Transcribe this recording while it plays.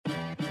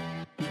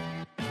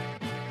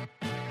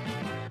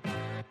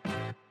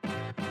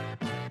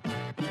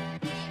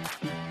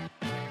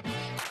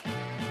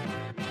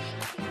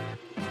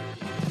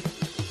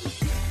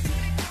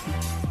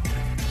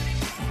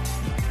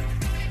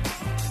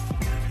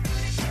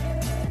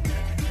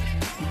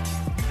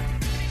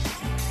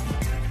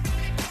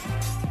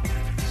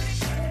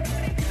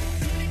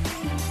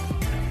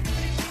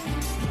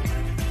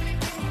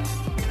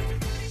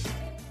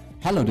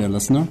Hello there,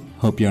 listener.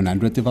 Hope you're an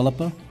Android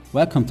developer.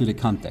 Welcome to The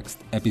Context,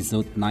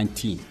 episode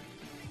 19.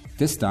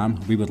 This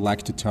time, we would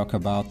like to talk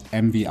about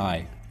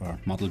MVI, or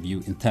Model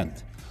View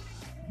Intent,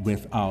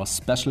 with our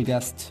special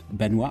guest,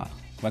 Benoît.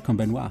 Welcome,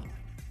 Benoît.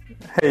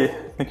 Hey,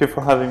 thank you for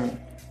having me.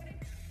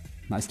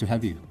 Nice to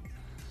have you.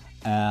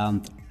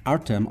 And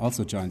Artem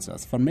also joins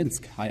us from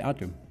Minsk. Hi,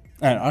 Artem.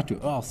 Artur.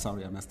 Oh,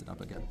 sorry, I messed it up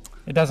again.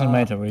 It doesn't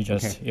matter. We're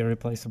just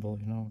irreplaceable,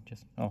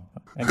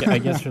 I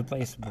guess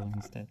replaceable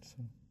instead. So.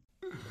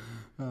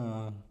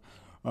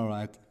 All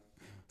right.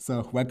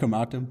 So, welcome,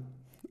 Artem.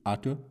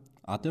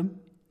 Artem?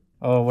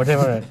 Oh,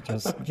 whatever.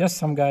 just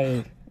some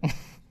guy.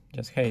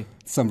 Just hey.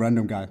 Some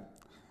random guy.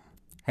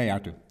 Hey,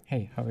 Artur.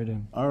 Hey, how are you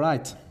doing? All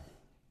right.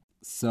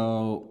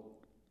 So,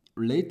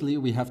 lately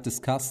we have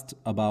discussed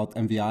about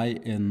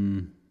MVI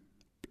in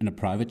a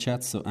private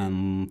chat,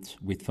 and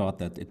we thought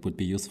that it would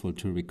be useful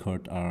to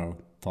record our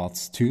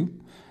thoughts too.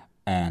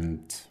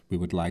 And we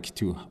would like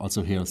to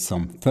also hear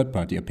some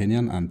third-party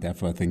opinion, and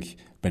therefore I think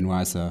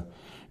Benoît is a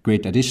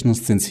great addition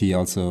since he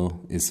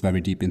also is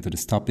very deep into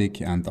this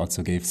topic and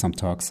also gave some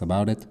talks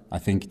about it. I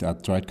think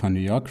at DroidCon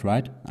New York,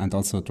 right? And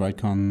also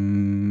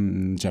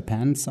DroidCon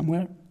Japan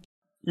somewhere?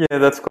 Yeah,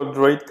 that's called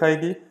Droid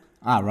Kaigi.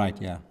 Ah, right,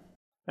 yeah.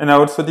 And I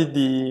also did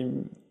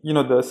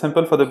the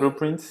sample for the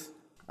blueprints.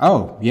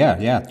 Oh,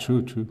 yeah,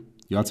 true.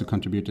 You also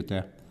contributed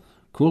there.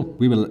 Cool.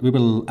 We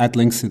will add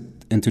links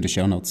into the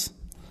show notes.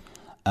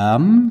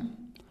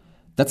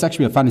 That's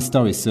actually a funny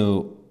story.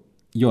 So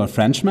you're a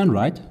Frenchman,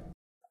 right?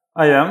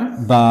 I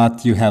am.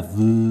 But you have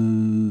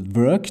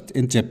worked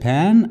in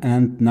Japan,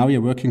 and now you're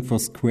working for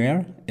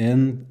Square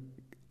in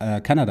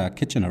Canada,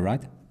 Kitchener,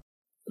 right?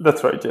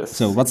 That's right, yes.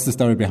 So what's the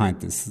story behind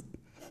this?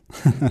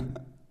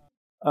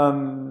 I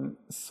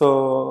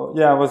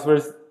was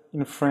raised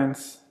in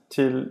France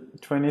till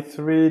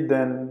 23,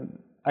 then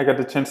I got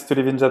the chance to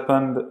live in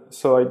Japan,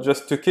 so I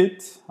just took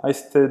it. I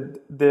stayed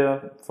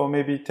there for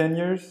maybe 10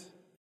 years.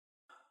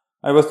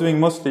 I was doing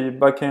mostly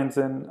backends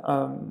and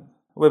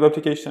web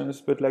applications,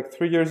 but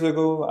 3 years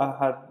ago,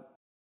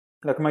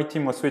 my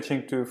team was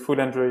switching to full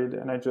Android,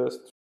 and I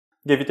just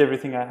gave it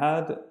everything I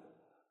had.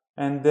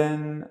 And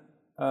then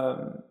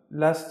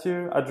last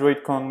year at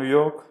DroidCon New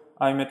York,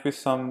 I met with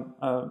some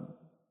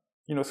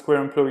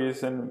Square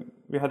employees, and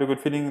we had a good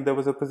feeling. There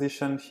was a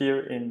position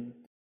here in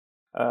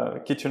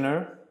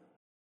Kitchener,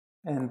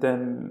 and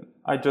then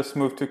I just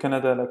moved to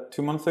Canada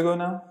 2 months ago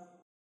now.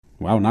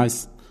 Wow,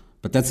 nice.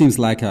 But that seems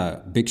like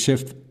a big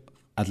shift.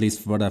 At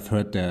least what I've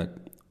heard, the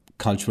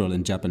cultural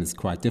in Japan is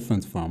quite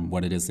different from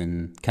what it is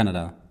in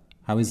Canada.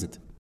 How is it?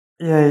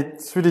 Yeah,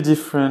 it's really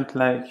different.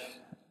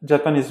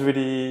 Japan is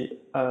really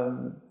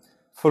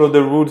follow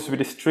the rules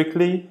really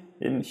strictly,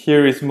 and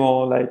here is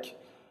more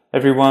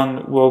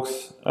everyone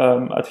works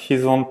at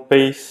his own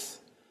pace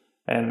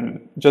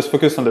and just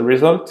focus on the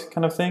result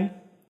kind of thing.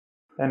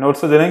 And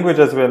also the language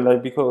as well,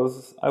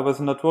 because I was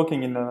not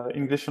working in an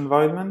English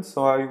environment,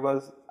 so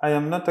I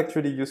am not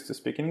actually used to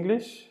speak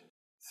English.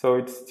 So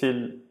it's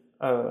still,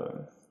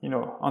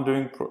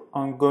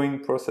 ongoing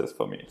process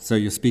for me. So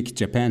you speak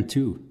Japan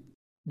too?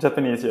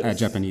 Japanese, yes.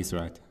 Japanese,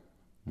 right.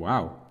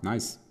 Wow,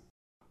 nice.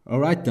 All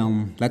right,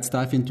 let's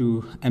dive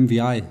into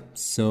MVI.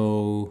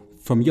 So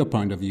from your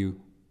point of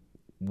view,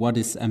 what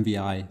is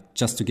MVI?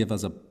 Just to give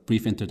us a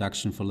brief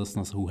introduction for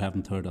listeners who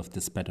haven't heard of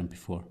this pattern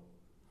before.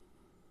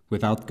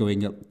 Without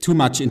going too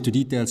much into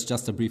details,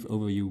 just a brief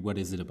overview, what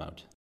is it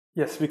about?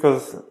 Yes,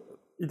 because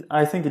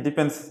I think it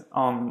depends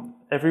on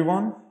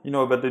everyone,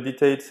 about the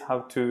details,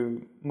 how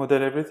to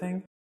model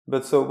everything.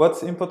 But so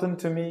what's important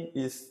to me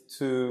is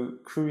to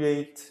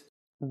create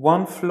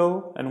one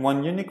flow and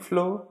one unique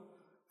flow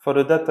for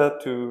the data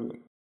to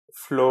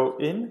flow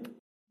in.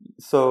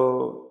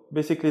 So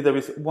basically there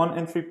is one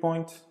entry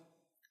point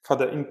for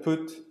the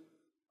input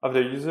of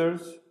the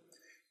users.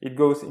 It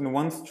goes in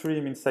one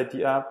stream inside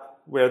the app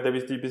where there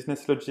is the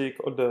business logic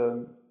or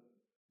the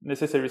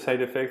necessary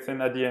side effects,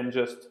 and at the end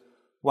just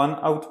one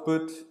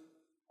output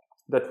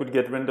that would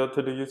get rendered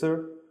to the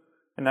user.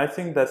 And I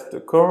think that's the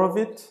core of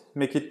it,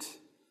 make it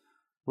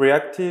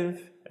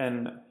reactive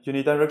and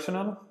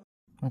unidirectional.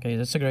 Okay,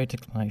 that's a great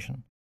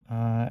explanation.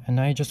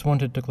 And I just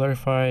wanted to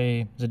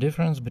clarify the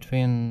difference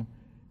between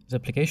the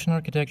application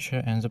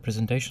architecture and the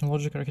presentation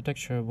logic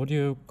architecture. Would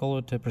you call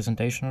it a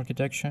presentation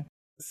architecture?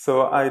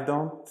 So I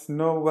don't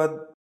know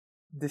what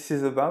this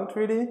is about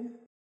really.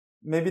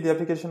 Maybe the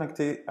application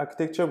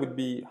architecture would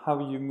be how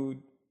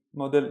you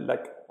model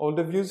all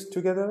the views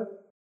together.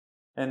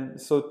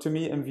 And so to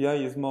me,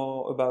 MVI is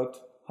more about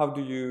how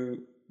do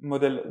you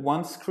model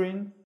one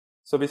screen.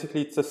 So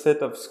basically it's a set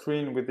of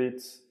screen with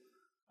its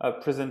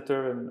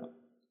presenter, and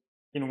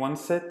in one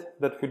set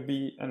that would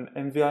be an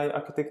MVI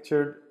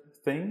architecture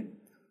thing.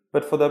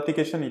 But for the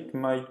application, it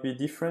might be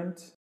different.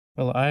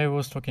 Well, I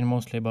was talking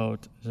mostly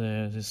about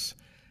this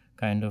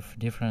kind of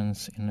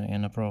difference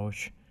in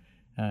approach,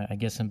 I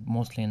guess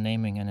mostly in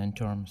naming and in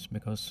terms,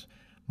 because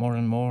more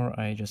and more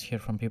I just hear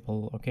from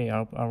people, okay,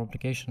 our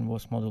application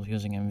was modeled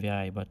using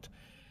MVI, but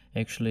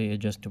actually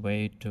it's just a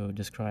way to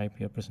describe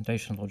your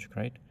presentation logic,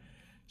 right?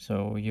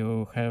 So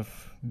you have,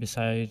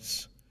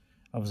 besides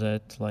of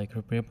that, like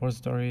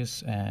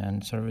repositories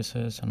and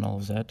services and all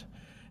of that,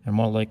 and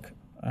more like,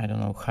 I don't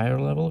know, higher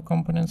level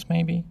components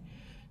maybe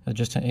that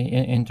just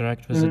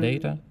interact with the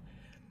data.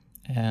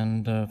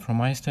 And from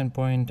my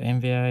standpoint,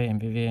 MVI,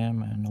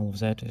 MVVM, and all of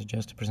that is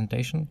just a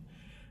presentation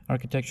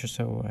architecture.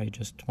 So I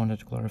just wanted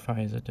to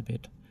clarify that a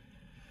bit.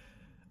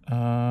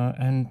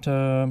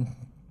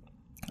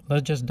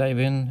 Let's just dive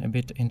in a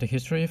bit into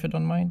history, if you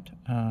don't mind.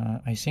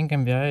 I think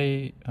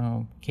MVI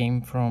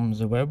came from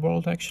the web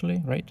world,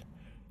 actually, right?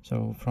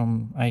 So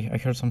I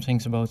heard some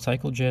things about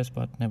Cycle.js,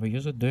 but never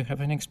used it. Do you have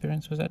any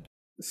experience with that?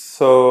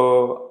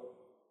 So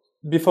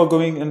before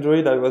going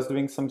Android, I was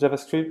doing some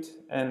JavaScript,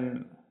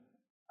 and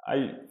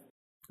I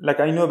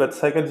know about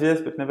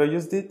Cycle.js, but never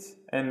used it.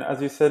 And as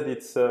you said,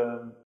 it's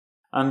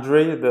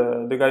Andre,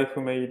 the guy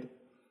who made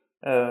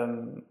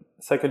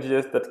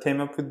Cycle.js, that came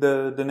up with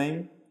the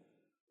name.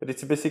 But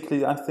it's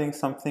basically, I think,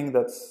 something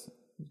that's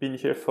been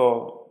here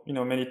for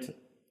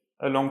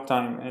a long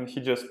time, and he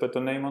just put a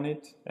name on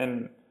it.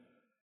 And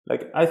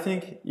I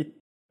think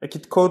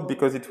it code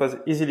because it was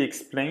easily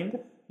explained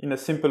in a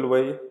simple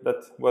way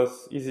that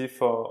was easy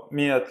for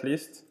me, at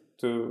least,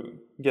 to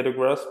get a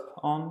grasp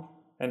on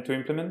and to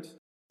implement.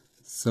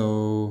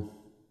 So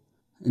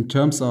in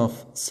terms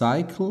of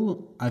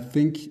Cycle, I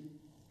think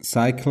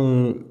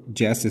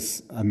Cycle.js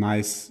is a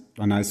nice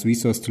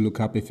resource to look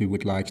up if you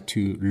would like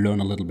to learn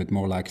a little bit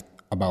more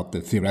about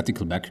the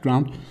theoretical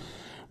background.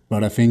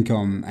 But I think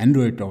on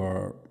Android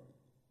or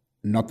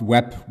not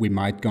web, we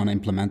might gonna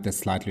implement this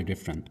slightly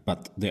different.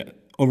 But the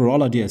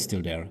overall idea is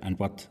still there. And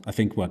what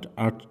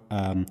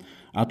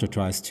Arthur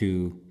tries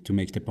to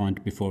make the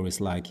point before is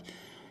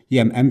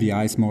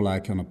MVI is more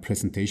like on a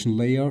presentation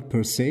layer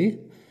per se,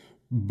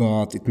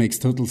 but it makes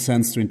total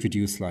sense to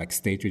introduce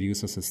state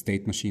reducers or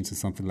state machines or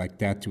something like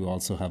that to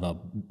also have a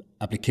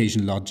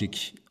application logic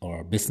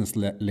or business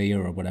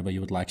layer or whatever you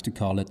would like to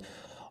call it,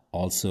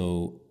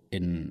 also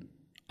in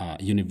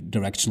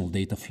unidirectional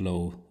data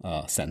flow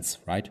sense,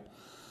 right?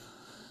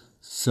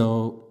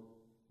 So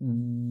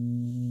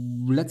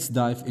let's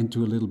dive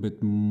into a little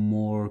bit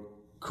more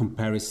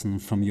comparison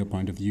from your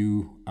point of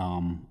view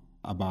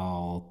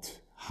about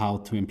how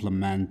to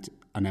implement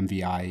an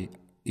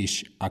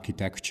MVI-ish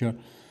architecture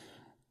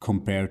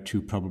compared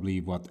to probably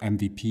what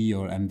MVP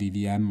or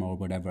MVVM or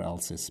whatever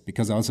else is.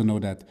 Because I also know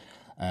that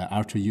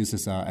Arthur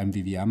uses a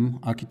MVVM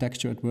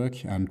architecture at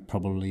work, and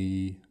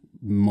probably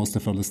most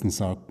of our listeners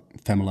are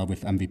familiar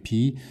with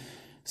MVP.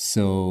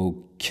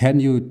 So can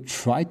you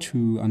try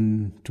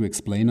to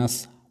explain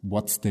us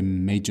what's the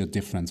major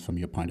difference from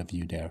your point of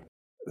view there?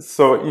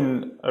 So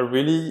in a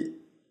really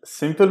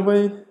simple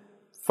way,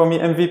 for me,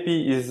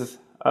 MVP is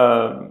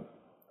the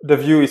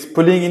view is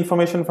pulling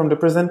information from the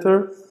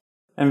presenter.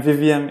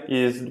 MVVM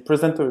is the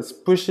presenter is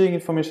pushing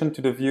information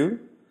to the view,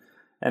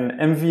 and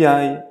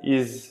MVI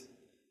is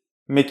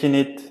making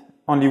it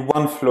only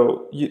one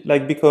flow.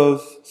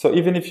 So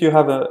even if you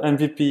have an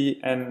MVP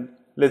and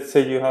let's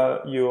say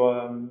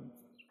your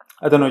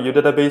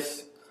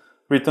database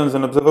returns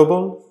an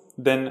observable,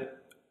 then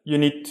you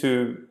need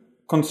to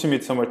consume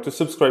it somewhere, to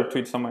subscribe to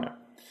it somewhere.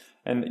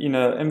 And in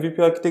a MVP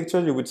architecture,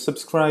 you would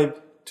subscribe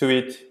to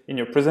it in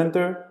your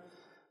presenter,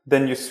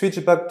 then you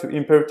switch back to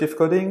imperative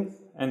coding,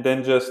 and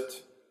then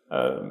just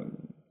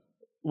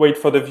wait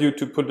for the view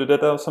to pull the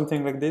data or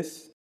something like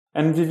this.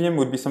 MVVM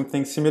would be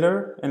something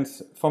similar. And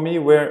for me,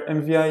 where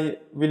MVI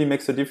really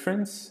makes a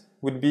difference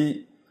would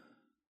be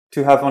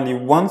to have only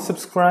one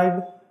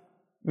subscribe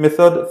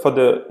method for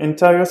the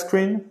entire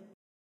screen.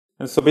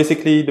 And so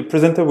basically, the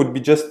presenter would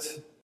be just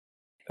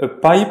a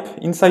pipe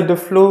inside the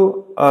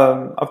flow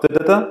of the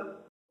data.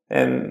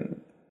 And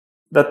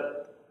that's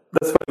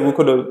why we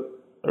call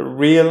a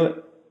real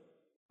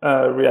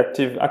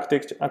reactive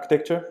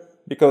architecture,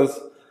 because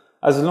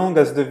as long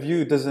as the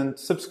view doesn't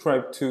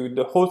subscribe to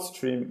the whole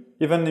stream,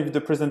 even if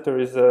the presenter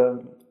is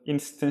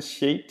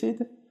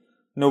instantiated,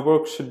 no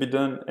work should be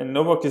done, and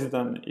no work is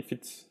done if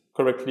it's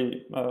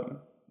correctly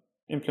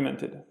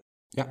implemented.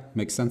 Yeah,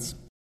 makes sense.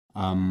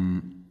 Arthur,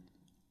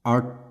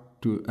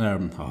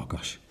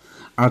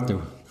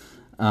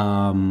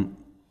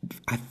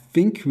 I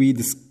think we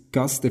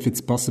discussed if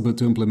it's possible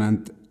to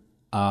implement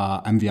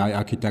MVI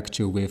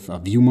architecture with a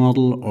view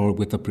model or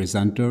with a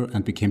presenter,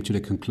 and we came to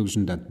the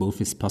conclusion that both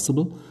is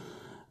possible.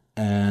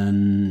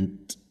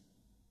 And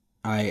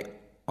I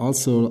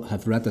also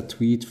have read a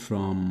tweet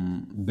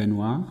from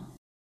Benoît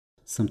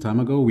some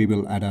time ago. We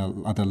will add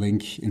a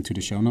link into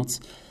the show notes.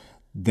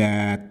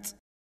 Let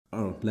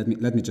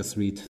me just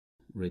read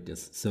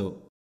this.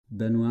 So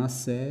Benoît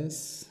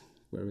says,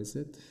 where is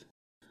it?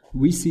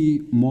 We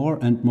see more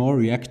and more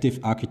reactive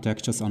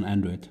architectures on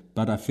Android,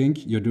 but I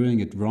think you're doing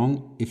it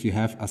wrong if you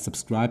have a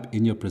subscribe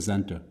in your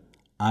presenter.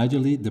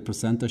 Ideally, the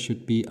presenter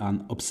should be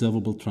an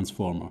observable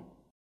transformer.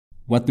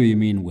 What do you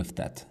mean with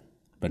that,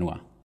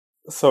 Benoît?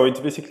 So it's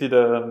basically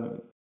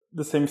the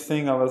same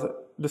thing I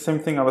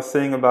was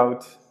saying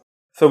about.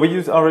 So we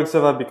use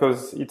reusable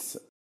because it's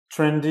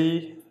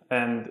trendy,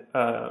 and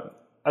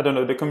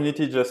the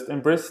community just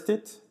embraced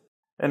it.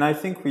 And I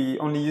think we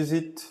only use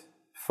it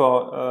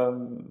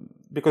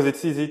because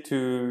it's easy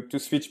to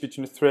switch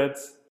between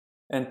threads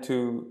and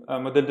to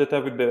model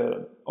data with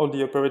all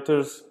the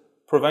operators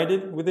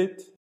provided with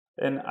it.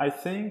 And I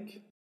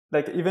think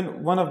like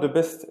even one of the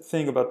best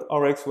thing about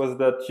RX was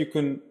that you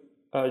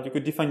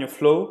could define your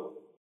flow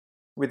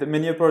with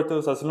many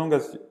operators as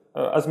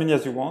many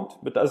as you want,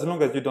 but as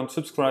long as you don't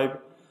subscribe,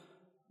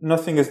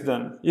 nothing is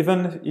done.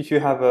 Even if you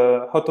have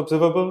a hot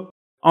observable,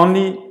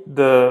 only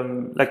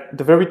the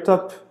very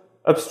top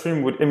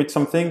upstream would emit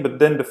something, but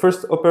then the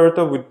first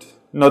operator would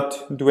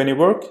not do any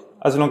work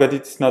as long as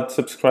it's not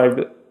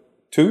subscribed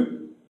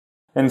to.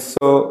 And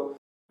so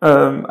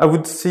I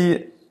would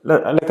see,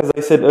 like as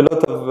I said, a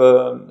lot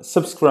of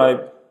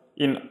subscribe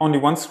in only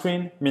one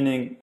screen,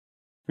 meaning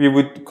we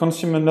would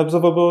consume an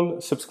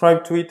observable,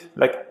 subscribe to it,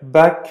 like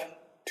back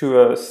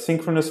to a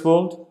synchronous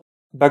world,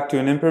 back to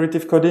an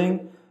imperative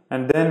coding,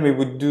 and then we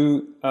would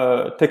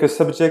take a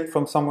subject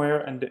from somewhere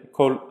and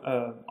call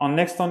on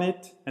next on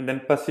it, and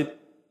then pass it,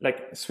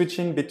 like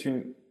switching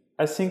between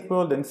async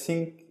world and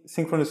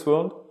synchronous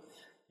world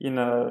in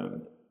a,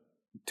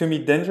 to me,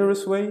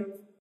 dangerous way.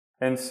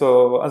 And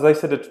so, as I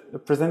said, a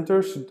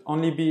presenter should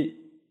only be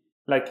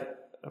like,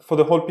 for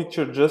the whole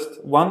picture,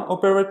 just one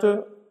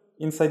operator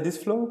inside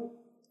this flow.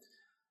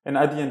 And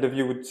at the end of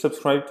you would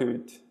subscribe to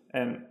it.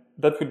 And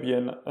that would be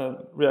a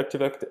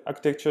reactive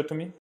architecture to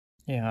me.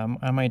 Yeah,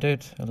 I might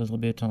add a little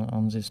bit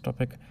on this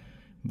topic,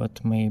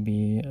 but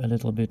maybe a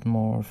little bit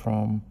more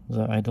from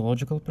the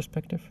ideological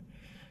perspective.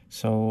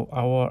 So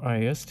our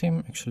iOS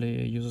team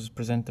actually uses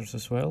presenters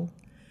as well.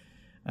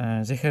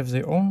 They have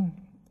their own,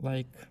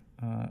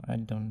 I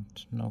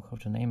don't know how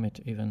to name it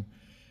even,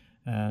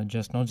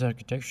 just not the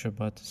architecture,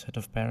 but a set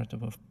of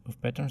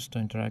patterns to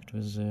interact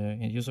with the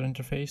user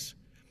interface.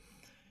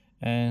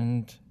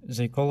 And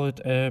they call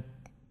it a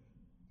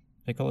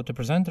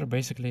presenter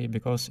basically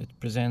because it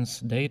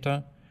presents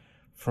data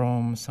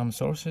from some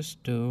sources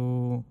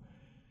to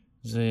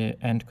the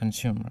end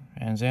consumer.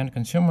 And the end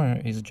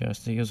consumer is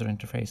just the user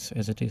interface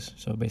as it is.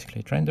 So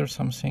basically it renders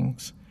some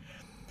things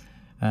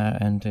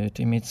and it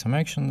emits some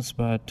actions,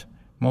 but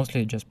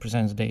mostly it just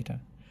presents data.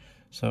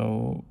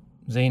 So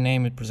they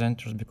name it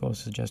presenters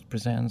because it just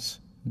presents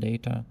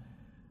data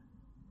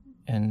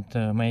and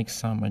makes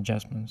some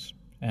adjustments.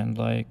 And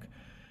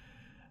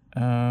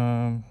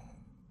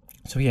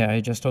so yeah, I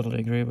just totally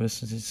agree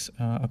with this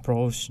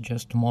approach,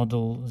 just to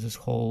model this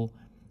whole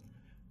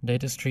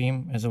data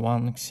stream as a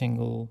one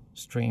single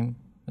stream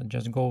that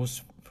just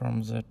goes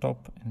from the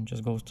top and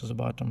just goes to the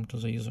bottom to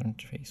the user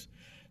interface.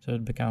 So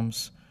it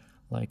becomes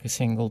like a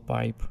single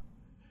pipe.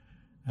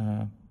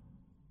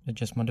 It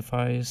just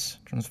modifies,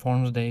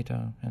 transforms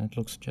data, and it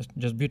looks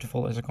just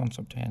beautiful as a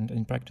concept. And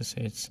in practice,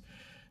 it's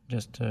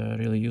just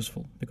really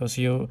useful because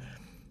you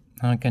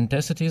can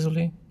test it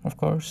easily, of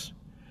course,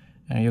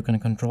 and you can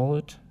control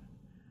it,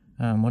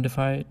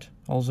 modify it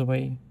all the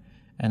way,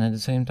 and at the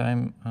same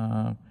time,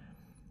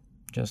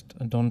 just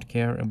don't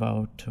care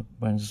about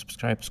when the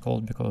subscribe is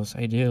called because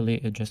ideally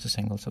it's just a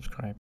single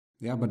subscribe.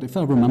 Yeah, but if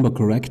I remember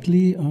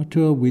correctly,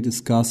 Arthur, we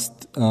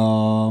discussed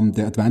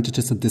the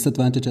advantages and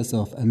disadvantages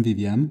of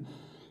MVVM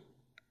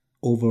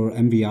over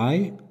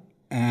MVI.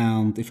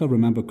 And if I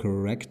remember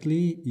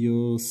correctly,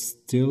 you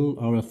still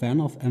are a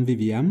fan of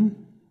MVVM.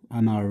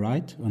 Am I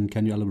right? And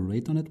can you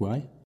elaborate on it?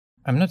 Why?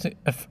 I'm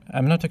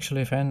not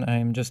actually a fan.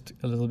 I'm just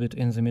a little bit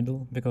in the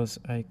middle because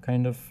I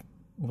kind of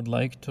would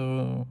like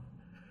to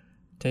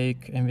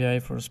take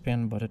MVI for a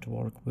spin, but at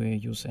work we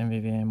use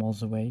MVVM all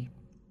the way.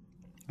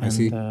 I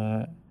see.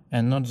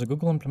 And not the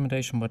Google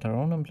implementation, but our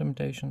own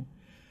implementation.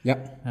 Yeah.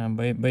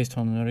 Based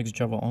on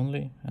RxJava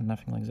only and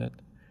nothing like that.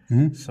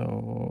 Mm-hmm.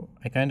 So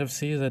I kind of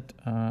see that.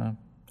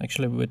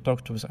 Actually, we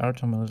talked with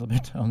Artem a little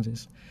bit on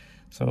this.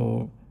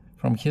 So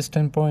from his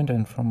standpoint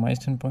and from my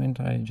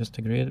standpoint, I just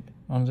agreed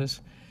on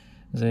this.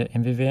 The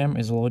MVVM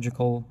is a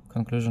logical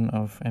conclusion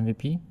of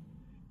MVP,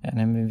 and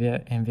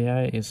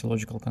MVI is a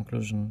logical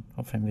conclusion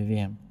of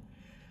MVVM.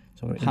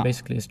 So it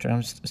basically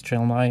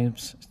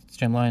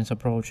streamlines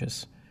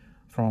approaches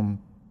from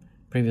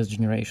previous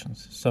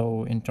generations.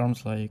 So in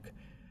terms like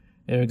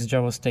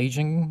RxJava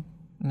staging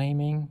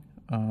naming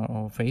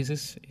or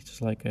phases,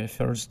 it's like a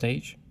third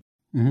stage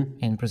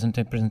in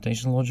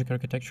presentation logic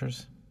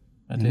architectures.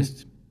 At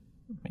least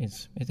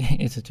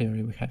it's a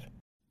theory we have.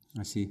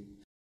 I see.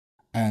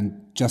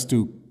 And just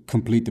to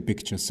complete the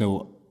picture,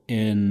 so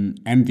in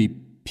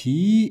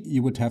MVP,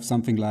 you would have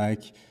something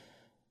like,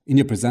 in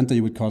your presenter,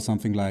 you would call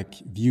something like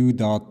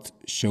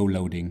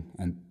view.showLoading,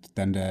 and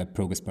then the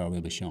progress bar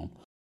will be shown.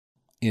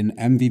 In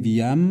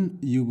MVVM,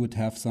 you would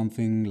have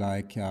something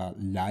like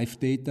live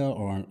data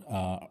or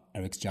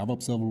RxJava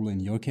observable in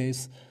your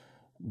case,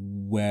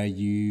 where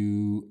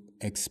you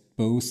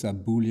expose a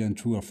Boolean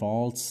true or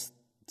false,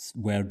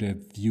 where the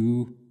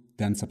view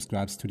then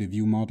subscribes to the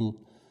view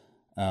model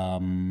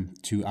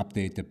to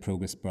update the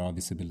progress bar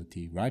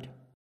visibility, right?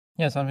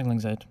 Yeah, something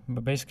like that.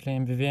 But basically,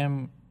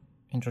 MVVM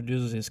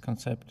introduces this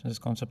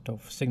concept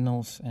of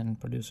signals and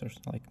producers,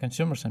 like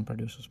consumers and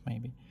producers,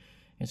 maybe.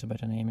 It's a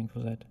better naming for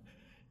that.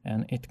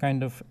 And it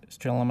kind of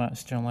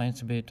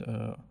streamlines a bit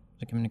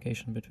the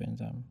communication between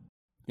them.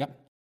 Yeah.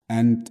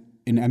 And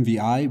in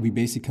MVI, we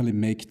basically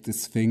make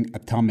this thing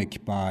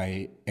atomic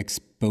by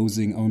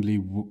exposing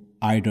only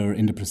either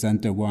in the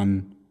presenter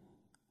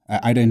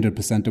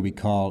we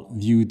call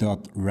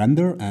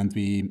view.render, and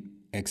we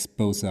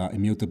expose a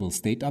immutable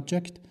state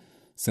object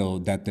so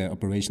that the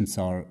operations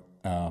are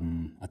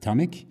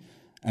atomic.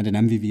 And in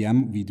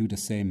MVVM, we do the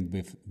same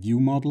with view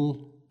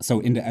model. So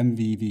in the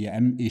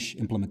MVVM-ish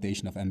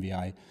implementation of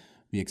MVI,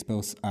 we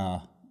expose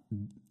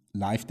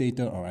live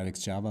data or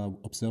RxJava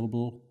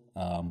observable,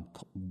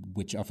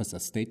 which offers a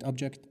state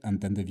object, and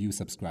then the view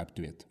subscribe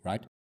to it,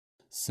 right?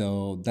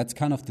 So that's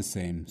kind of the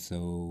same.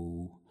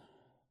 So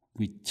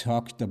we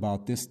talked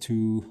about these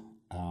two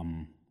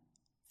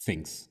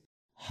things.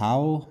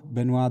 How,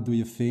 Benoît, do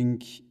you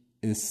think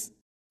is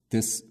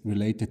this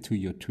related to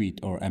your tweet,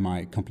 or am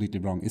I completely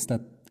wrong?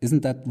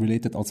 Isn't that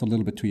related also a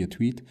little bit to your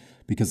tweet?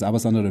 Because I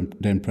was under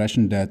the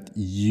impression that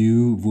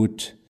you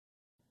would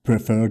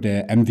prefer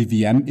the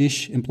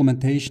MVVM-ish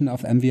implementation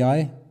of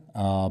MVI,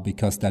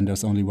 because then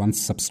there's only one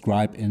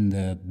subscribe in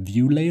the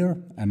view layer.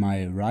 Am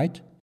I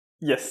right?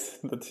 Yes,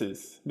 that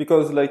is.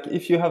 Because like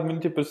if you have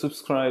multiple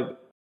subscribe,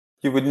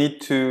 you would need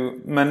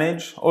to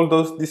manage all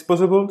those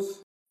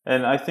disposables.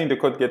 And I think the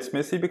code gets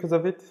messy because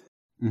of it.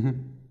 Mm-hmm.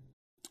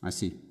 I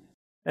see.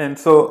 And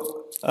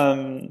so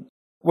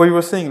what you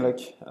were saying, like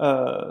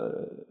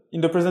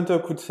in the presenter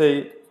could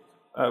say,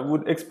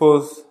 would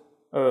expose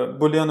a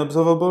Boolean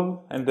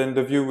observable, and then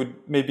the view would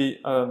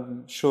maybe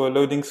show a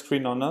loading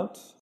screen or not.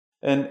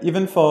 And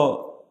even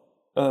for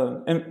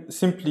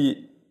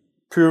simply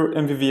pure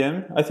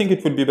MVVM, I think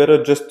it would be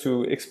better just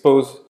to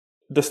expose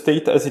the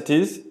state as it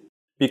is,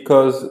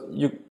 because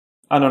you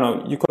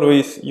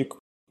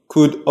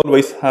could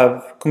always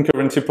have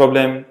concurrency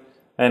problem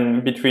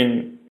and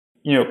between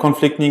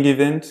conflicting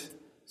events.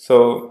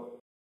 So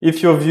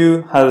if your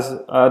view has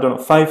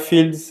 5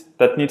 fields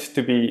that needs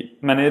to be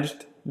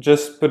managed,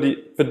 just put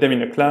them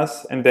in a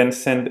class and then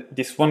send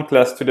this one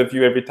class to the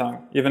view every time,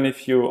 even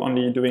if you're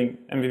only doing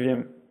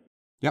MVVM.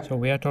 Yep. So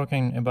we are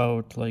talking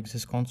about like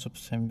these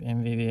concepts,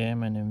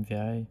 MVVM and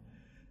MVI.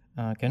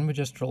 Can we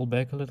just roll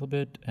back a little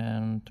bit,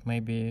 and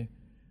maybe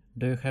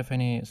do you have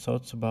any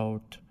thoughts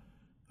about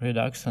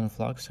Redux and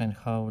Flux, and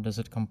how does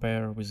it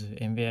compare with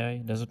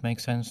MVI? Does it make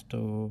sense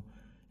to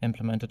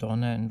implement it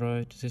on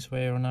Android this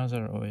way or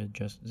another, or is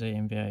just the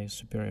MVI is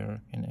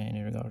superior in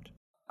any regard?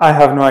 I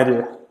have no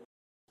idea.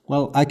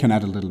 Well, I can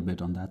add a little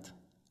bit on that.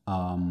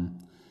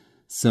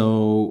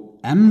 So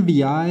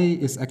MVI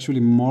is actually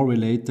more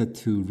related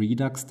to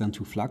Redux than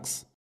to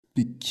Flux,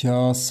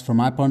 because from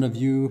my point of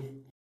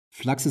view,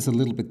 Flux is a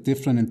little bit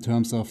different in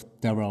terms of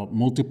there are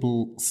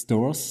multiple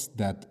stores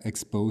that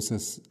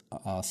exposes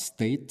a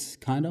state,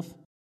 kind of.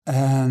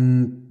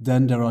 And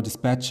then there are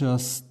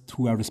dispatchers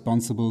who are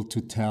responsible to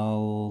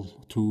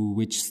tell to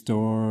which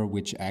store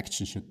which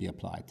action should be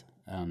applied.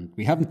 And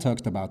we haven't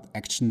talked about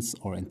actions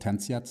or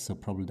intents yet, so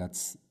probably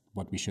that's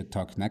what we should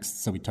talk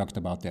next. So we talked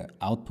about the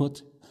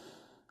output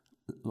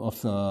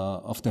of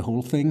the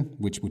whole thing,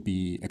 which would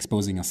be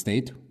exposing a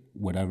state,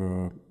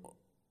 whatever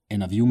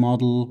in a view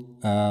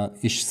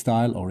model-ish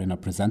style or in a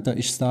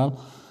presenter-ish style.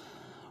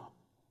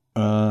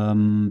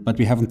 But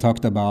we haven't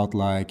talked about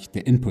like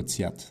the inputs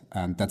yet,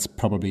 and that's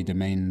probably the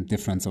main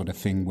difference or the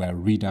thing where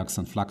Redux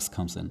and Flux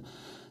comes in.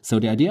 So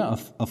the idea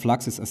of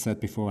Flux is, as I said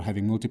before,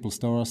 having multiple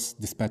stores,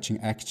 dispatching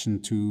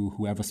action to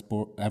whoever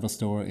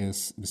store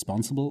is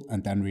responsible,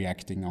 and then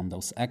reacting on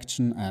those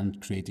action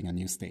and creating a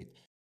new state.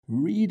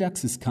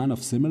 Redux is kind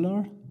of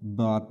similar,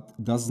 but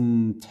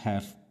doesn't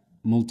have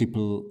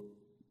multiple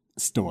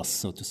stores,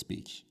 so to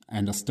speak.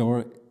 And a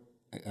store,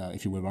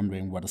 if you were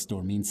wondering what a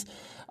store means,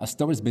 a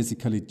store is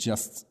basically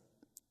just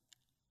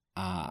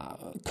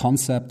a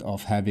concept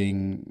of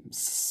having,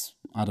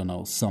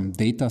 some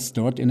data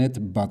stored in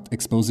it, but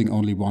exposing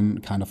only one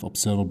kind of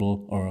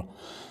observable, or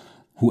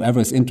whoever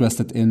is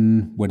interested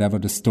in whatever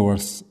the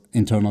store's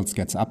internals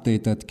gets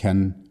updated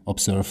can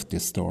observe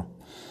this store.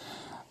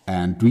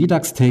 And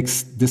Redux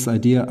takes this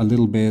idea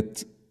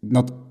to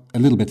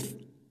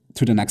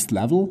the next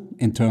level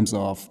in terms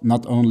of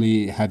not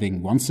only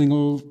having one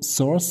single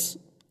source,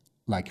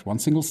 like one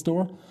single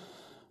store,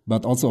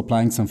 but also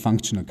applying some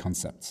functional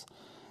concepts.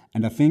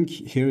 And I think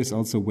here is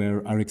also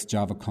where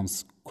RxJava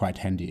comes quite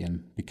handy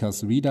in,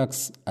 because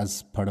Redux,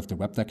 as part of the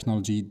web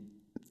technology,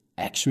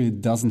 actually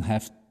doesn't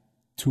have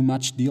too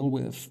much deal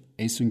with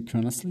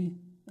asynchronously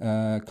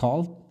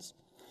calls.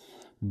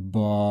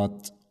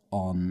 But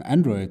on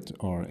Android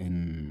or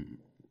in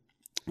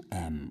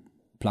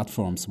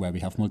platforms where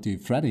we have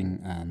multi-threading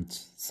and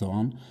so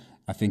on,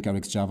 I think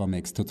RxJava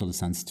makes total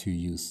sense to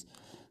use.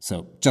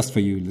 So just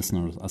for you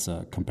listeners, as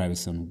a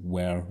comparison,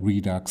 where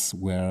Redux,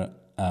 where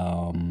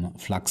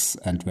Flux,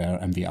 and where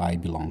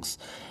MVI belongs.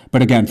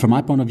 But again, from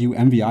my point of view,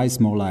 MVI is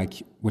more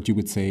like what you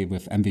would say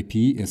with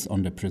MVP is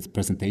on the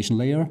presentation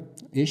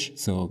layer-ish.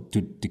 So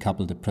to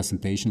decouple the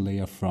presentation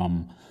layer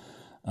from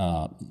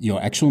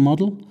your actual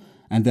model.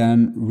 And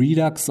then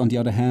Redux, on the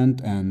other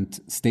hand, and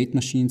state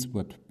machines,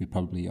 what we're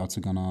probably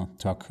also going to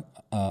talk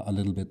a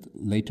little bit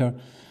later,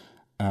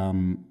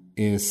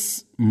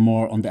 is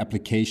more on the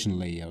application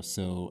layer.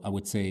 So I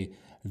would say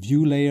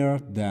view layer,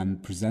 then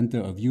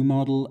presenter or view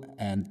model,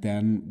 and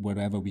then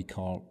whatever we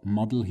call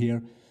model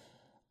here,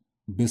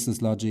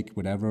 business logic,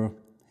 whatever.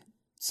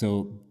 So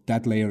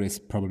that layer is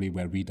probably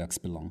where Redux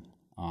belong.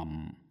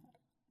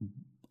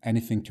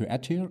 Anything to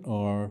add here,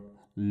 or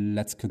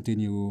let's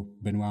continue,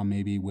 Benoît,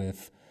 maybe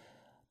with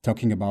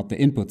talking about the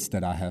inputs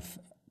that I have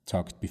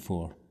talked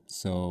before.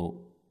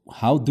 So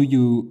how do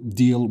you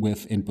deal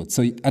with inputs?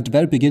 So at the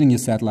very beginning, you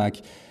said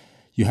like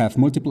you have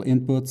multiple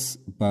inputs,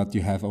 but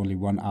you have only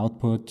one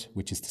output,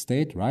 which is the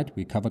state, right?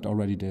 We covered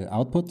already the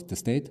output, the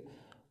state.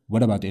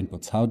 What about the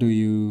inputs? How do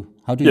you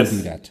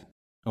do that?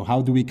 Or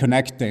how do we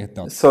connect the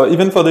dots? So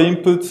even for the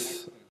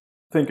inputs,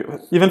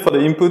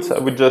 I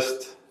would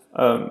just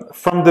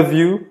from the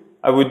view,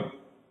 I would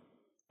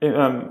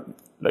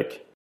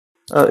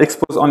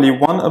expose only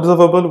one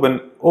observable when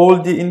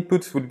all the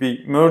inputs would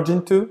be merged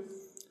into.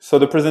 So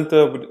the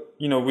presenter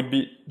would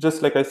be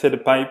just like I said, a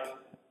pipe,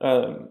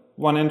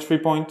 one entry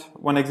point,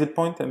 one exit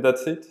point, and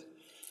that's it.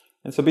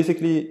 And so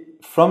basically,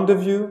 from the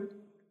view,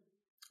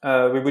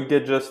 we would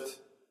get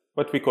just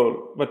what we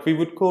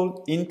would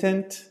call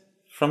intent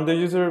from the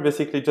user,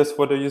 basically just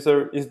what the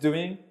user is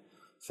doing.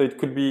 So it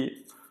could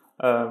be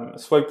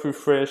swipe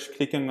refresh,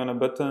 clicking on a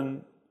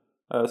button,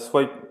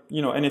 swipe,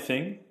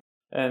 anything.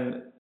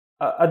 And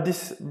at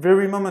this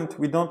very moment,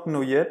 we don't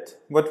know yet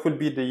what will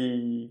be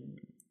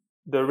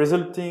the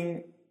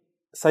resulting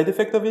side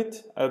effect of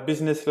it,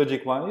 business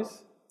logic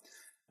wise.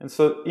 And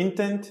so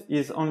intent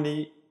is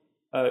only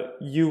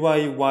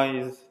UI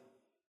wise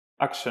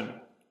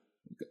action.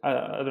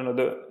 I don't know,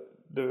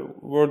 the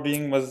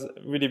wording was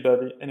really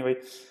bad. Anyway,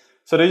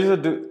 so the user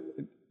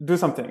do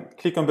something,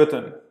 click on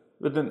button,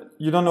 but then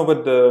you don't know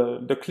what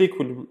the click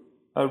will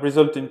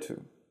result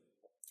into.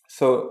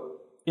 So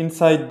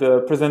inside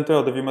the presenter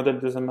or the view model,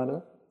 doesn't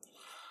matter.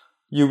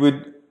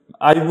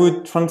 I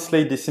would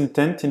translate this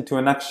intent into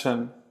an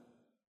action.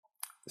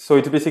 So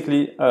it's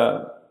basically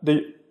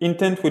the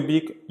intent would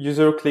be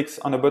user clicks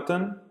on a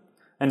button,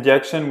 and the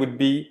action would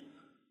be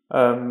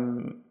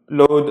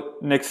load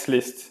next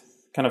list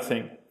kind of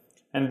thing.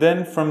 And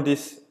then from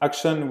this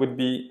action would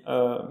be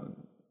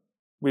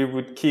we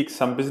would kick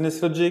some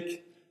business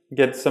logic,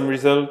 get some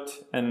result,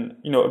 and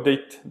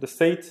update the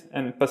state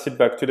and pass it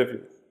back to the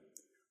view.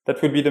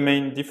 That would be the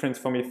main difference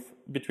for me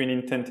between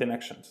intent and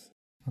actions.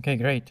 Okay,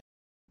 great.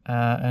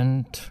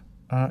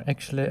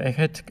 Actually, I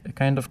had a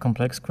kind of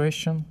complex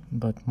question,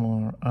 but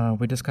more.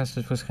 We discussed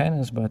it with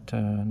Hannes, but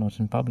not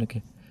in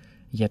public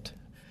yet.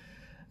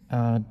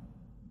 Did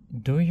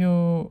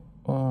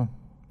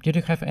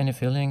you have any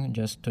feeling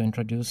just to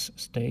introduce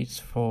states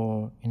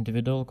for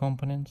individual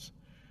components?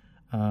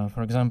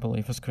 For example,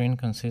 if a screen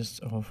consists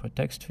of a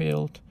text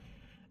field,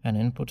 an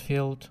input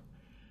field,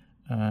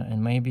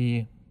 and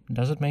maybe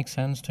does it make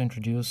sense to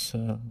introduce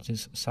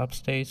these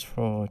substates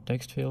for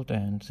text field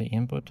and the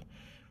input?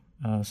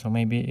 So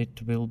maybe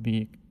it will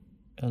be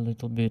a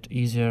little bit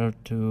easier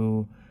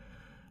to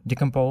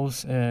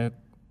decompose a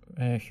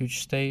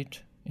huge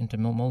state into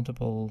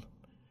multiple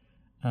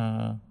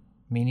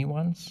mini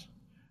ones,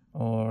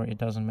 or it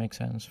doesn't make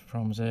sense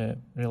from the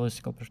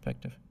realistic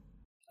perspective?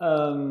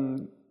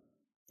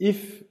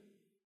 If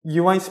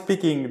UI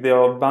speaking, they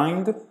are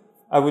bind,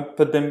 I would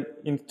put them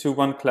into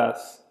one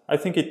class. I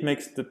think it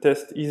makes the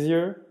test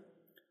easier,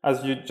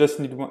 as you just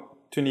need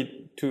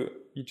to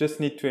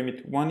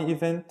emit one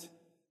event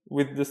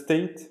with the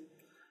state.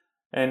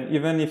 And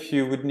even if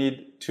you would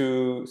need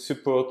to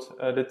support,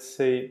 let's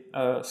say,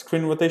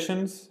 screen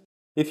rotations,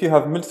 if you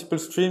have multiple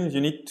streams,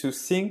 you need to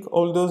sync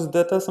all those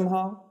data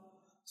somehow.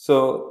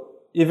 So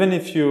even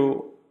if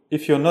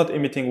you're not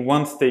emitting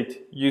one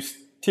state, you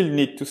still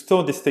need to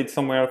store the state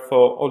somewhere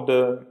for all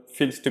the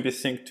fields to be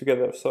synced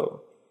together.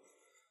 So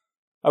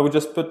I would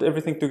just put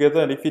everything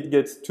together, and if it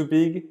gets too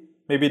big,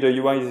 maybe the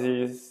UI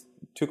is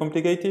too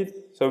complicated.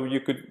 So you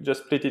could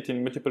just split it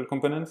in multiple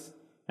components,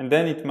 and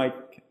then it might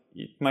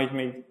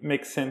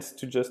make sense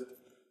to just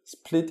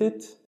split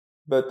it.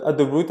 But at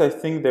the root, I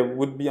think there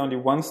would be only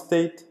one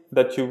state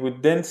that you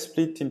would then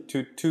split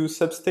into two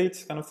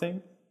substates, kind of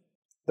thing.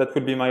 That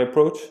would be my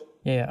approach.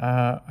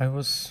 Yeah, I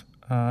was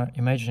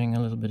imagining a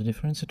little bit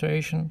different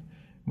situation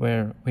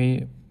where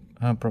we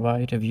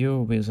provide a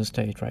view with a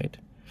state, right?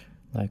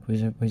 Like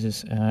with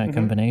this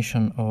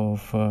combination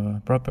of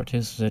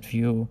properties that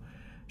view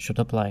should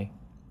apply.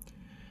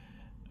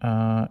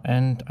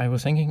 And I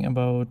was thinking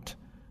about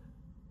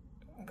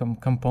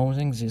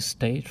composing this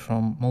state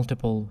from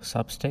multiple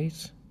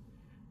substates.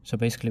 So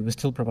basically, we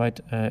still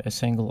provide a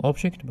single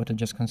object, but it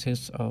just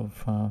consists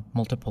of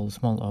multiple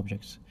small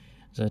objects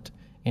that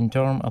in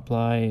turn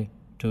apply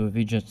to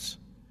widgets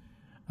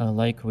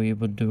like we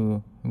would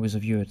do with the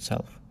view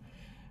itself.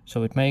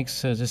 So it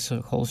makes this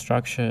whole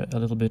structure a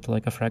little bit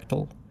like a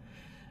fractal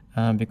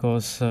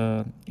because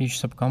each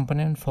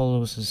subcomponent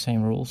follows the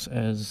same rules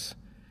as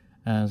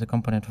the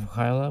component of a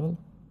higher level.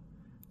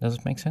 Does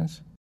it make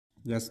sense?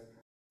 Yes.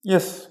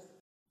 Yes.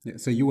 Yeah,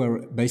 so you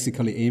were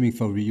basically aiming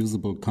for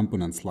reusable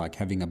components, like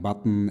having a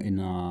button in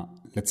a,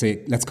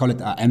 let's call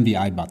it a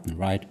MVI button,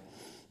 right?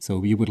 So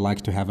we would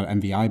like to have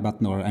an MVI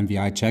button or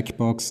MVI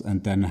checkbox,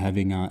 and then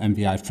having an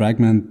MVI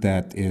fragment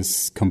that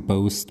is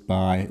composed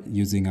by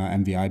using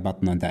an MVI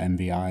button and the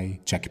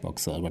MVI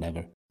checkbox or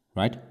whatever,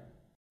 right?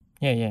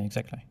 Yeah,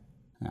 exactly.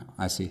 Yeah,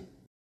 I see.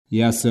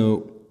 Yeah,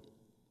 so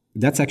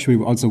that's actually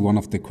also one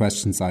of the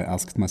questions I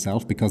asked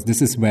myself, because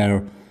this is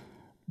where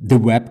the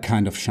web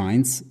kind of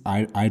shines,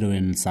 either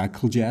in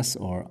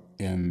Cycle.js or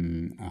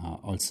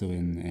also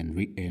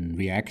in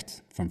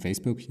React from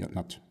Facebook. Yeah,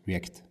 not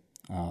React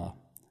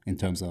in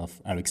terms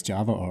of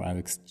RxJava or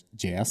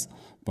RxJS,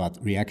 but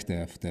React,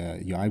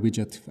 the UI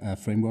widget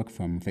framework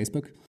from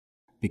Facebook,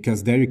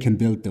 because there you can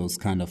build those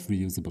kind of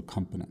reusable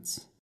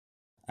components.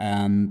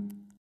 And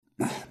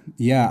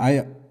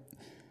yeah,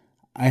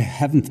 I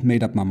haven't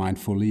made up my mind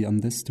fully on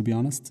this, to be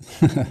honest,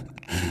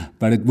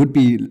 but it would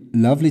be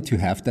lovely to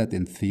have that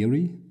in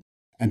theory.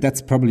 And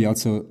that's probably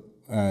also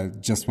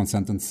just one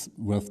sentence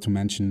worth to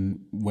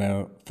mention,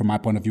 where, from my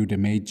point of view, the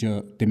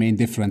main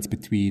difference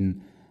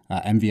between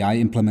MVI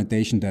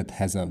implementation that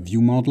has a view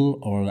model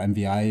or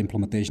MVI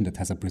implementation that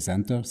has a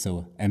presenter,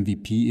 so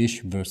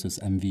MVP-ish versus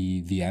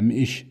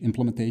MVVM-ish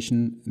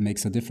implementation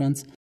makes a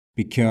difference.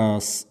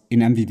 Because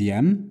in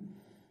MVVM,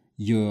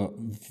 your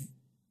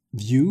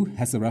view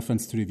has a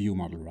reference to the view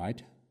model,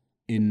 right?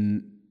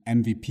 In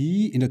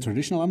MVP, in the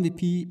traditional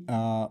MVP,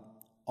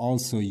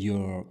 also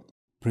your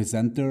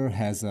presenter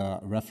has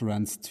a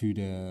reference to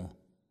the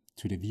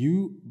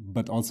view,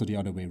 but also the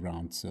other way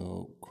around,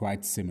 so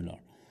quite similar.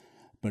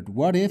 But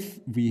what if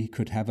we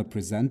could have a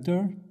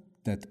presenter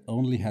that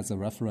only has a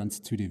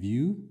reference to the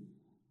view,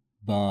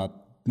 but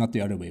not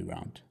the other way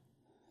around?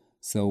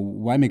 So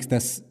why makes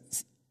this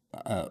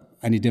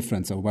any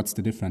difference, or what's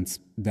the difference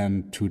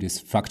then to these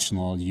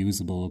fractional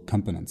usable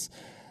components?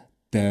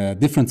 The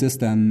difference is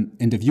then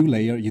in the view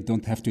layer, you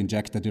don't have to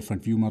inject a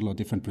different view model or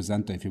different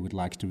presenter if you would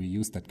like to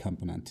reuse that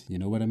component. You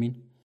know what I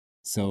mean?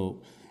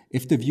 So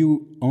if the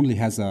view only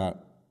has a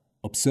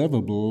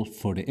observable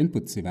for the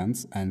inputs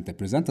events and the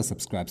presenter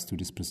subscribes to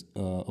this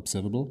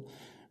observable,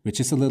 which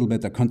is a little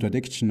bit a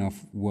contradiction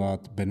of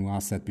what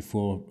Benoît said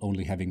before,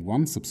 only having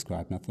one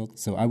subscribe method.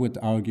 So I would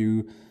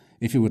argue,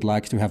 if you would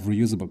like to have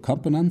reusable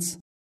components,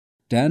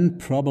 then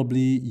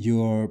probably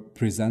your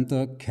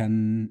presenter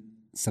can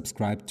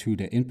subscribe to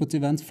the input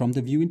events from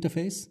the view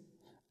interface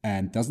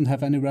and doesn't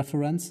have any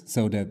reference.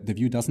 So the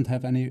view doesn't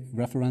have any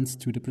reference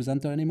to the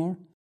presenter anymore.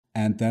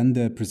 And then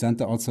the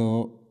presenter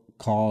also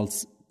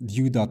calls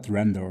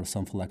view.render or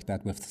something like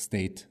that with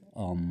state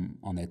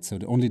on it. So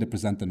only the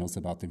presenter knows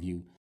about the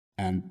view.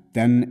 And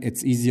then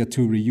it's easier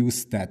to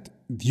reuse that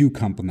view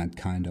component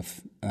kind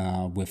of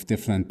with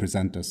different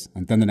presenters.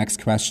 And then the next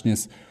question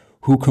is,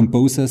 who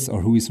composes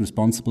or who is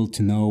responsible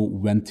to know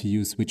when to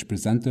use which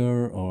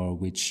presenter, or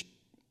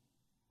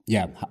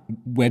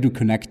where to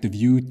connect the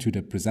view to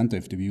the presenter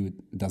if the view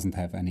doesn't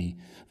have any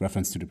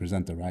reference to the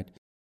presenter, right?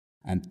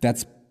 And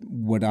that's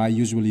what I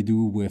usually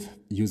do with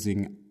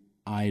using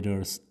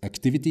either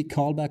activity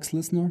callbacks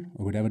listener,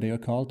 or whatever they are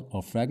called,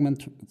 or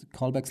fragment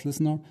callbacks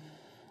listener,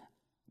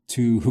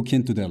 to hook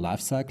into the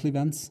lifecycle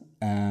events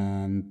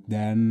and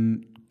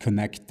then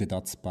connect the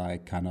dots by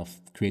kind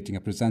of creating a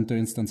presenter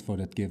instance for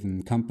that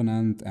given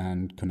component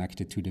and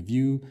connect it to the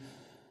view.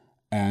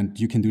 And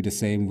you can do the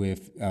same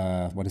with,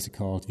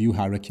 view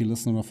hierarchy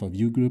listener for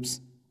view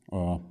groups.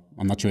 Or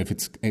I'm not sure if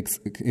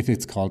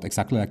it's called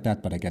exactly like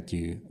that, but I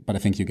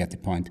think you get the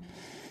point.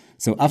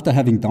 So after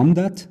having done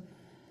that,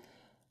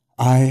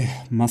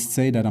 I must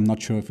say that I'm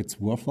not sure if it's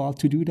worthwhile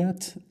to do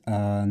that.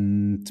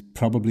 And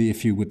probably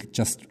if you would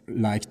just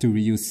like to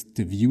reuse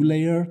the view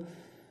layer,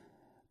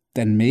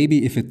 then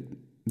maybe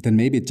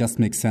it just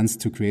makes sense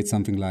to create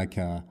something like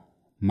a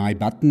my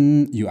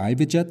button UI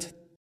widget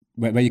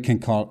where you can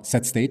call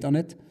set state on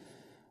it,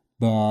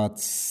 but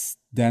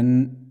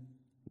then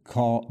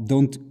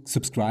don't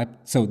subscribe.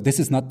 So this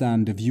is not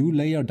then the view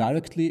layer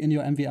directly in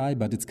your MVI,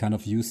 but it's kind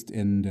of used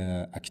in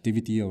the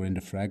activity or in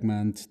the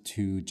fragment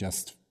to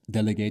just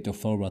delegate or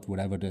forward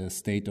whatever the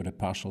state or the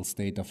partial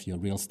state of your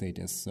real state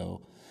is.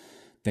 So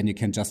then you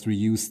can just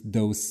reuse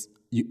those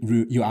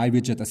UI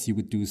widget as you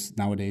would do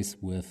nowadays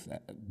with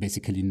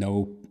basically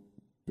no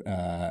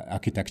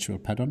architectural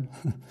pattern,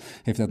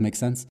 if that makes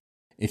sense.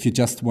 If you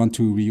just want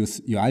to reuse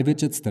UI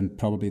widgets, then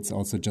probably it's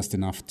also just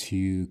enough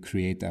to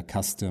create a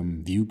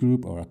custom view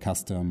group or a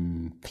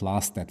custom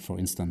class that, for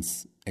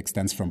instance,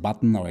 extends from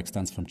button or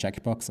extends from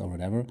checkbox or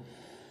whatever,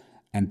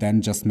 and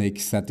then just make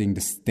setting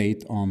the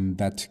state on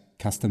that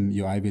custom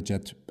UI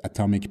widget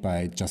atomic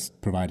by just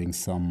providing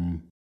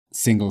some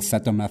single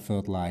setter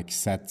method like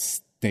set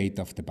state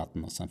of the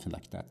button or something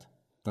like that.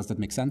 Does that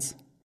make sense?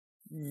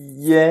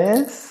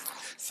 Yes.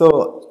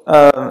 So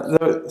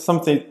there was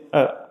something.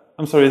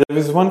 I'm sorry. There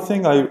was one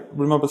thing I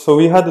remember. So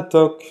we had a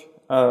talk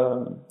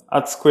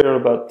at Square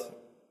about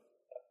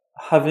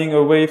having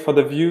a way for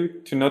the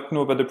view to not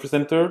know about the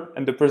presenter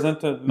and the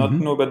presenter not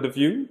know about the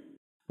view.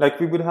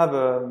 Like we would have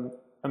a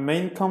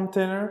main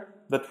container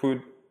that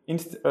would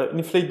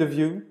inflate the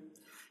view,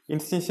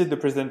 instantiate the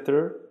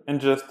presenter, and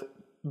just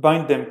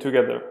bind them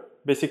together.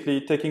 Basically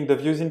taking the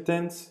view's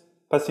intents,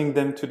 passing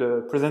them to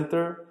the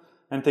presenter,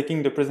 and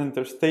taking the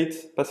presenter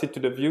state, pass it to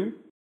the view,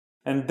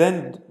 and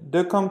then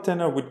the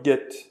container would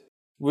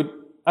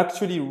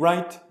actually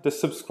write the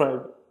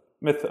subscribe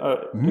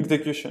method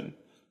execution.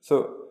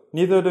 So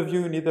neither the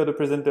view, neither the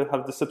presenter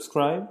have the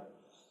subscribe.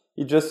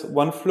 It's just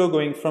one flow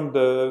going from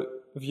the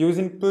view's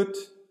input,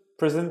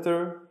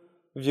 presenter,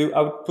 view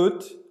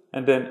output,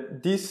 and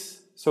then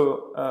this.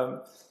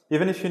 So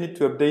even if you need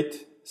to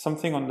update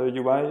something on the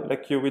UI,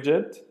 like your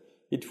widget,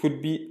 it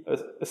would be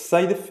a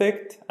side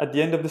effect at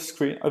the end of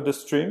the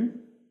stream,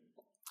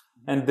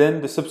 and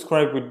then the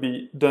subscribe would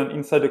be done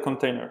inside the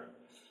container.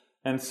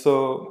 And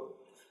so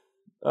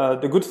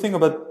the good thing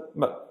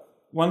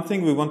one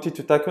thing we wanted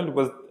to tackle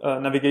was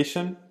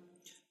navigation.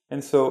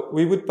 And so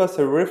we would pass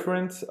a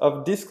reference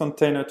of this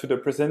container to the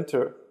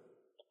presenter.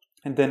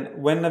 And then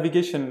when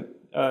navigation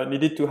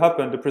needed to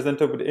happen, the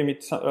presenter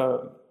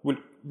would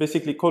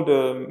basically call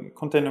the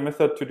container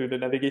method to do the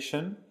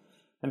navigation.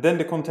 And then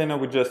the container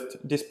would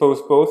just dispose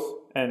both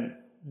and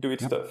do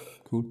its stuff.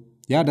 Cool.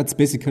 Yeah, that's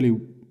basically,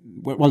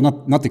 well,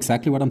 not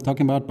exactly what I'm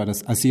talking about,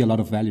 but I see a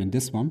lot of value in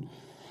this one.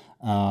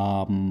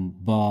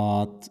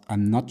 But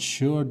I'm not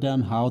sure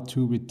then how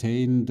to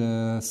retain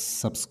the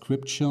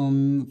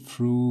subscription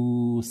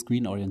through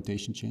screen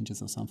orientation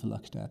changes or something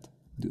like that.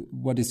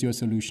 What is your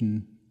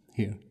solution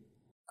here?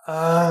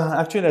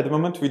 Actually, at the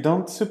moment, we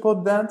don't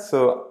support that,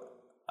 so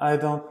I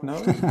don't know.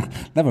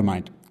 Never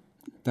mind.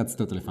 That's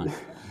totally fine.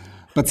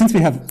 But since we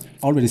have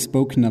already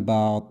spoken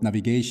about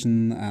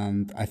navigation,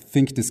 and I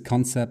think this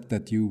concept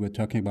that you were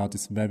talking about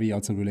is very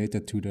also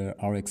related to the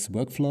RX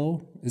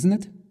workflow, isn't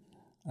it?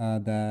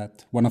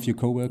 That one of your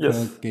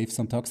coworkers gave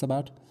some talks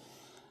about.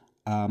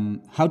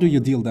 How do you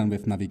deal then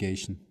with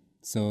navigation?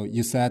 So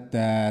you said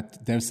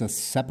that there's a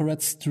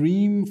separate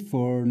stream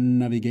for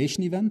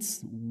navigation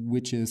events,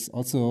 which is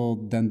also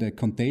then the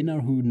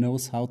container who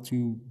knows how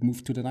to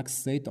move to the next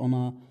state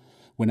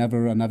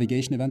whenever a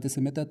navigation event is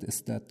emitted.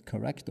 Is that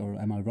correct, or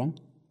am I wrong?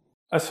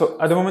 So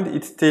at the moment,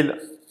 it's still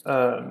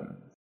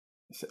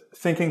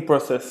thinking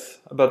process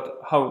about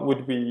how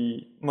would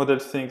we model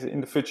things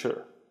in the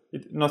future.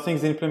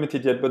 Nothing's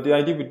implemented yet, but the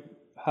idea would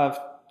have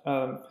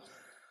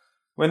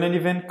when an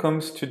event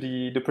comes to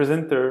the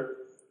presenter,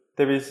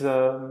 there is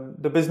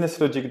the business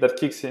logic that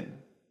kicks in.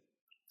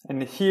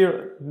 And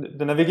here,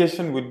 the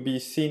navigation would be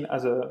seen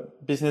as a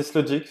business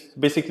logic,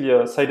 basically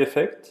a side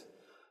effect,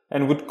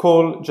 and would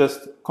call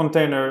just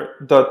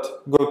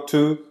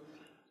container.go-to.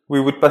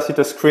 We would pass it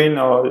a screen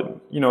or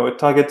a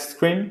target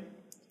screen,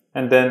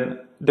 and then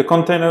the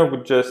container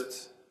would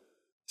just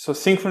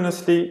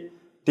synchronously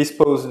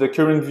dispose the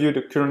current view,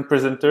 the current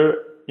presenter,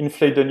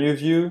 inflate the new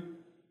view,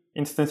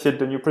 instantiate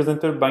the new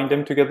presenter, bind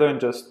them together,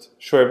 and just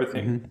show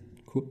everything. Mm-hmm.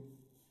 Cool.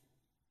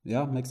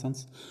 Yeah, makes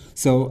sense.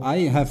 So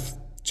I have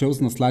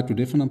chosen a slightly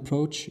different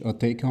approach or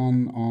take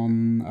on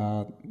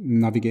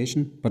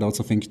navigation, but I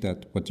also think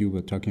that what you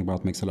were talking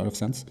about makes a lot of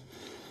sense.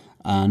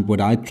 And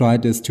what I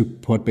tried is to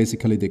port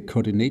basically the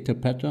coordinator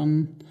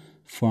pattern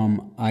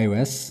from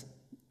iOS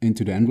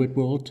into the Android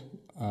world.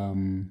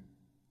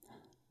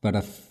 But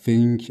I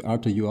think,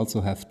 Arthur, you also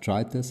have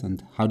tried this.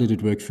 And how did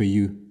it work for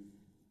you?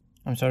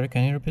 I'm sorry,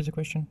 can you repeat the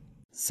question?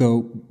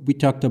 So we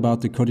talked about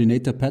the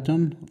coordinator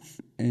pattern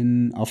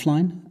in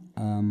offline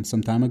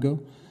some time ago,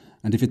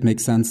 and if it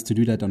makes sense to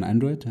do that on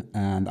Android.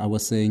 And I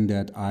was saying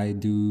that I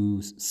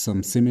do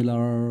some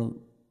similar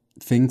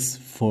things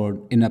for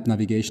in-app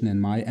navigation in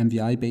my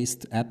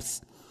MVI-based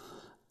apps.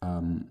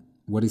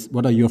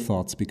 What are your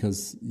thoughts?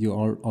 Because you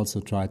also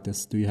tried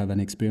this. Do you have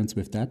any experience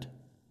with that?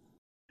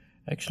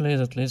 Actually,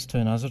 that leads to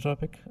another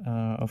topic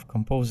of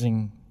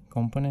composing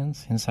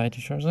components inside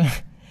each other.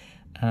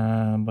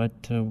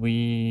 But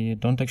we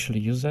don't actually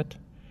use that.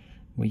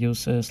 We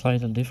use a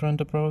slightly different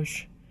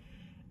approach,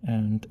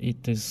 and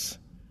it is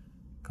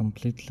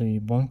completely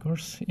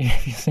bonkers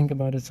if you think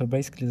about it. So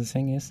basically the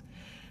thing is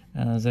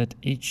that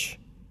each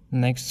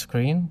next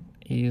screen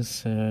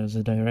is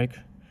the direct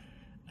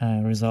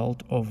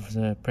result of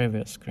the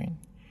previous screen.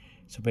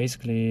 So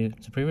basically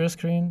the previous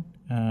screen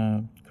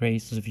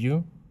creates the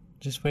view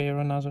this way or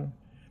another,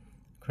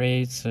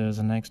 creates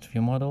the next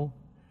view model,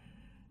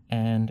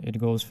 and it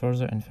goes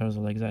further and further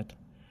like that.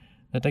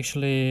 That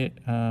actually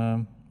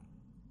kind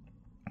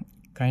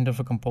of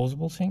a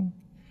composable thing.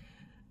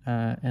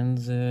 And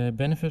the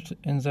benefit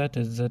in that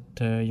is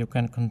that you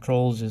can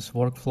control this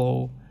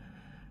workflow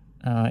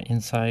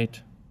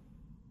inside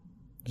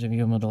the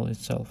view model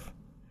itself.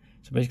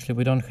 So basically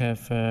we don't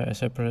have a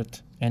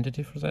separate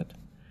entity for that.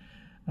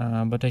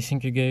 But I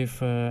think you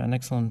gave an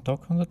excellent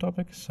talk on the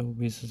topic. So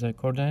with the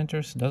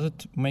coordinators, does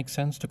it make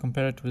sense to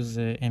compare it with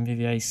the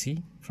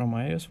MVVIC from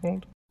iOS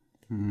world?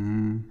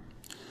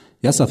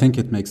 Yes, I think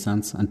it makes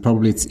sense. And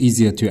probably it's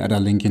easier to add a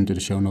link into the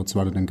show notes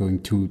rather than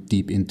going too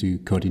deep into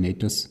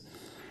coordinators.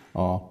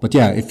 But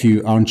yeah, if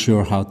you aren't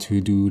sure how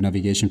to do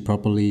navigation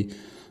properly,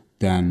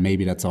 then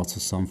maybe that's also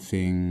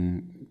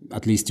something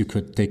at least you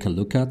could take a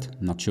look at.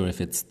 I'm not sure if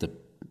it's the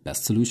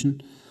best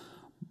solution,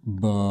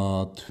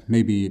 but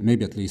maybe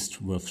at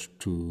least worth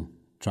to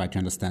try to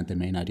understand the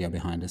main idea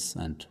behind this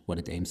and what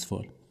it aims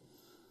for.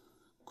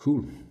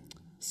 Cool.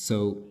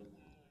 So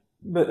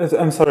But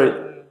I'm sorry.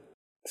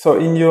 So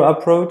in your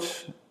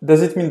approach,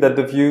 does it mean that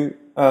the view,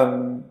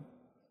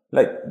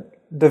 like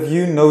the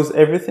view knows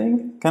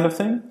everything, kind of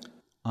thing?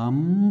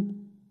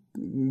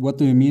 What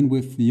do you mean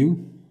with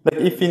view? Like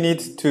if he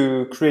needs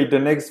to create the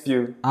next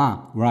view.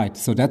 Ah, right.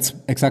 So that's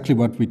exactly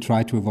what we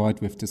try to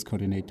avoid with this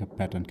coordinator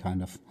pattern,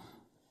 kind of.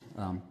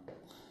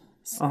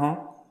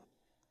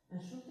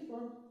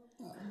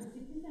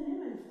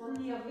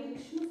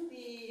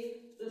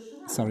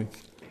 Sorry.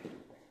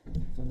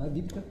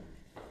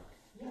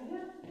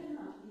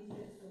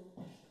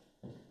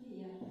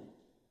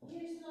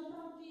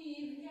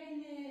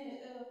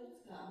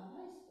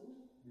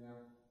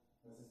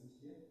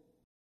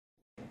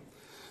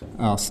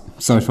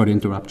 Sorry for the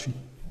interruption.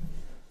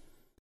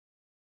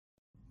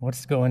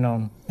 What's going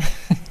on?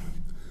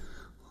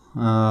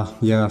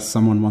 Yeah,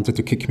 someone wanted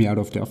to kick me out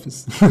of the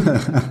office.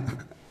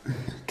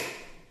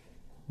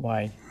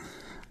 Why?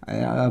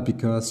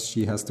 Because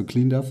she has to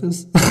clean the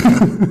office.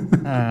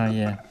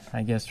 Yeah,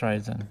 I guess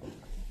right then.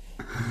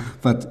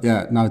 But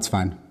yeah, now it's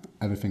fine.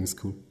 Everything is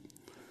cool.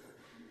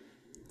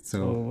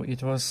 So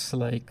it was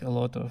like a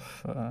lot of,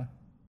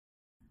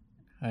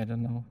 I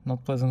don't know,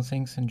 not pleasant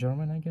things in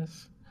German, I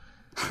guess.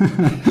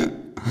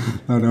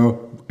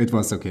 No, it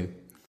was okay.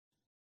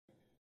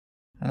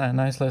 A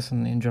nice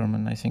lesson in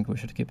German. I think we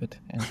should keep it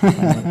in the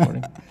final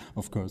recording.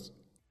 Of course.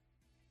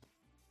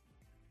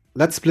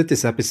 Let's split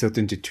this episode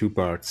into 2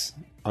 parts.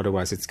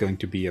 Otherwise, it's going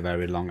to be a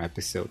very long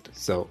episode.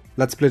 So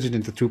let's split it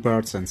into 2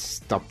 parts and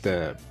stop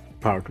the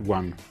part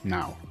 1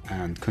 now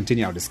and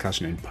continue our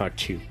discussion in part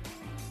 2.